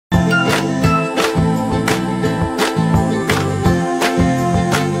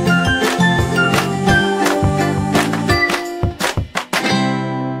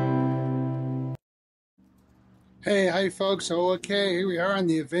Hey folks, so okay, here we are on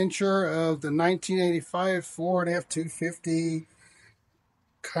the adventure of the 1985 Ford F-250.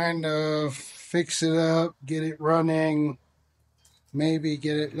 Kind of fix it up, get it running, maybe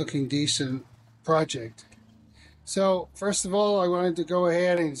get it looking decent project. So first of all, I wanted to go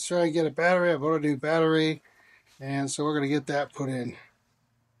ahead and try and get a battery. I bought a new battery, and so we're going to get that put in.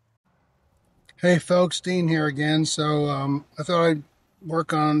 Hey folks, Dean here again. So I thought I'd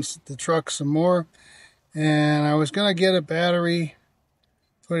work on the truck some more, and I was going to get a battery,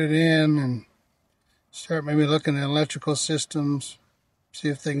 put it in, and start maybe looking at electrical systems, see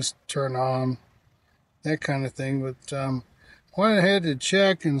if things turn on, that kind of thing. But went ahead to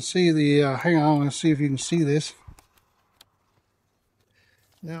check and see the, hang on, let's see if you can see this.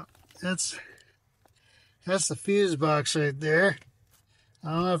 Now, that's the fuse box right there.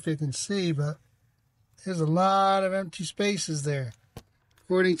 I don't know if you can see, but there's a lot of empty spaces there.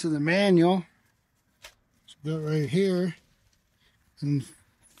 According to the manual, it's about right here, and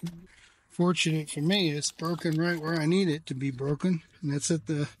fortunate for me, it's broken right where I need it to be broken, and that's at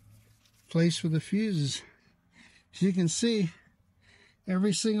the place for the fuses. As you can see,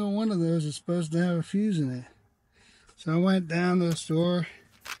 every single one of those is supposed to have a fuse in it. So I went down to the store,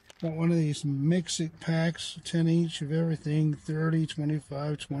 got one of these mix-it packs, 10 each of everything, 30,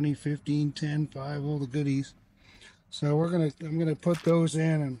 25, 20, 15, 10, 5, all the goodies. So I'm gonna put those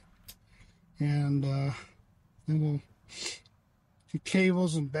in, and then we'll get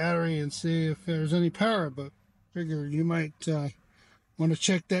cables and battery and see if there's any power. But figure you might want to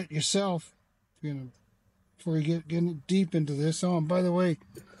check that yourself, before you get deep into this. Oh, and by the way,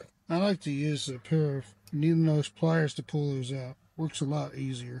 I like to use a pair of needle-nose pliers to pull those out. Works a lot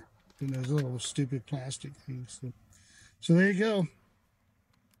easier than those little stupid plastic things. So there you go.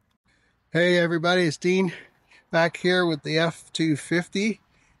 Hey everybody, it's Dean back here with the F-250.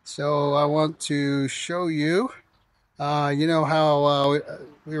 So I want to show you, you know how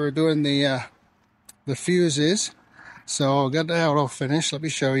we were doing the fuses. So I got that all finished. Let me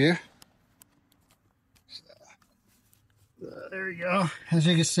show you. There you go. As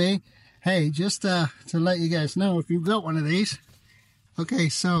you can see, hey, just to let you guys know, if you built one of these, okay,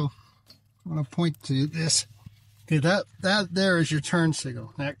 so I'm going to point to this. Okay, that there is your turn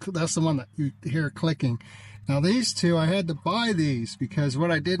signal. That's the one that you hear clicking. Now these two, I had to buy these because what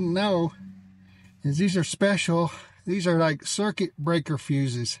I didn't know is these are special. These are like circuit breaker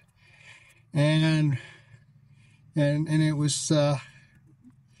fuses, and it was I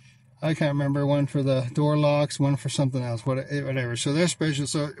can't remember, one for the door locks, one for something else, whatever. So they're special.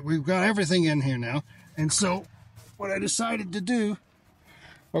 So we've got everything in here now. And so what I decided to do,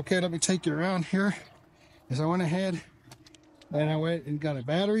 okay, let me take you around here, is I went ahead and I went and got a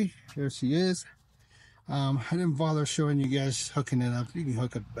battery. There she is. I didn't bother showing you guys hooking it up. You can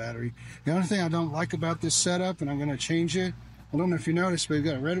hook up a battery. The only thing I don't like about this setup, and I'm going to change it, I don't know if you noticed, but we've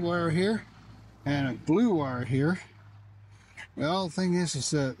got a red wire here and a blue wire here. Well, the thing is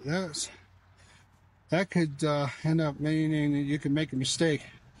that that could end up meaning that you can make a mistake.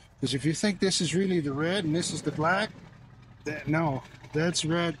 Because if you think this is really the red and this is the black, no, that's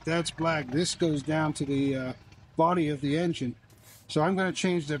red, that's black. This goes down to the body of the engine. So I'm going to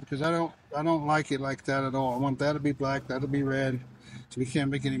change that because I don't like it like that at all. I want that to be black, that to be red, so we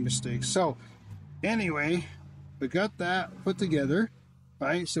can't make any mistakes. So anyway, we got that put together,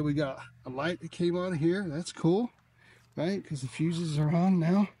 right? So we got a light that came on here. That's cool, right? Because the fuses are on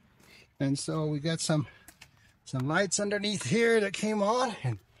now. And so we got some lights underneath here that came on,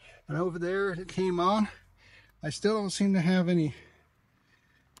 and over there that came on. I still don't seem to have any.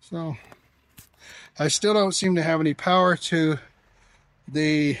 So I still don't seem to have any power to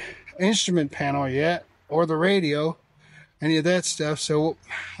the instrument panel yet, or the radio, any of that stuff. So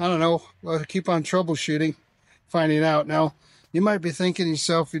I don't know. We'll keep on troubleshooting, finding out. Now you might be thinking to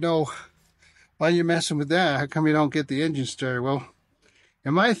yourself, why are you messing with that? How come you don't get the engine started? Well,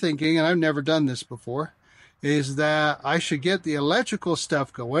 in my thinking, and I've never done this before, is that I should get the electrical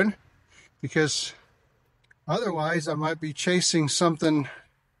stuff going, because otherwise I might be chasing something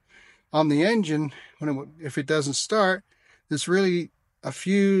on the engine if it doesn't start. It's really a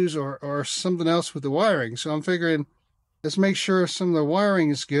fuse or something else with the wiring. So I'm figuring, let's make sure some of the wiring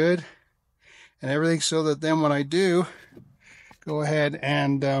is good and everything, so that then when I do go ahead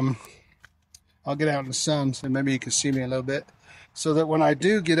and I'll get out in the sun so maybe you can see me a little bit, so that when I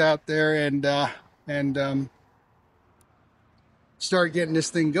do get out there and start getting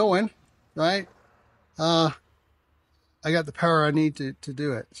this thing going, right, I got the power I need to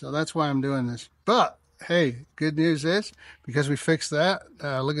do it. So that's why I'm doing this. But hey, good news is, because we fixed that,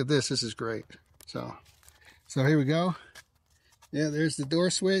 look at this. This is great. So here we go. Yeah, there's the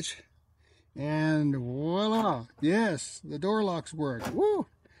door switch. And voila, yes, the door locks work. Woo!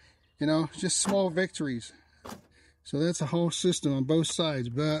 You know, just small victories. So that's a whole system on both sides,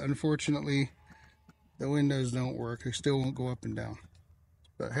 but unfortunately the windows don't work. They still won't go up and down.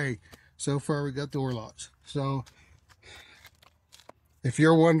 But hey, so far we got door locks. So if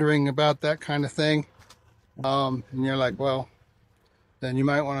you're wondering about that kind of thing, and you're like, well, then you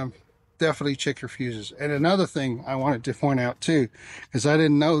might want to definitely check your fuses. And another thing I wanted to point out too, because I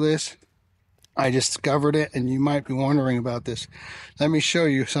didn't know this, I just discovered it, and you might be wondering about this. Let me show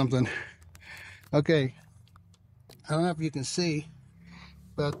you something. Okay, I don't know if you can see,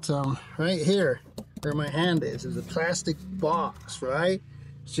 but right here where my hand is a plastic box, right?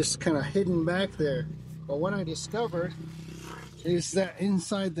 It's just kind of hidden back there. But what I discovered is that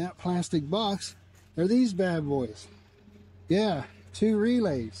inside that plastic box are these bad boys. Yeah, 2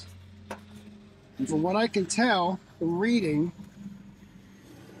 relays. And from what I can tell from reading,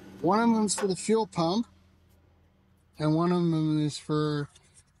 one of them's for the fuel pump, and one of them is for,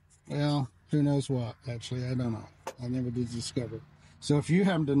 well, who knows what. Actually, I don't know. I never did discover. So if you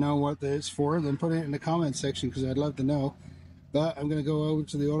happen to know what it's for, then put it in the comment section, because I'd love to know. But I'm going to go over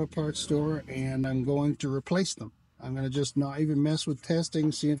to the auto parts store, and I'm going to replace them. I'm going to just not even mess with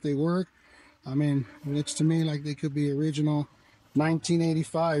testing, see if they work. I mean, it looks to me like they could be original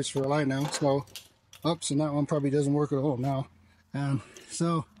 1985s for all I know. So, oops, and that one probably doesn't work at all now.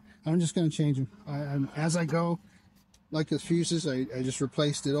 So I'm just going to change them. As I go, like the fuses, I just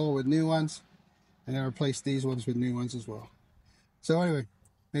replaced it all with new ones. And I replaced these ones with new ones as well. So anyway,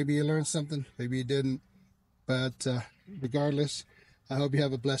 maybe you learned something, maybe you didn't. But regardless, I hope you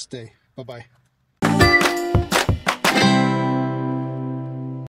have a blessed day. Bye-bye.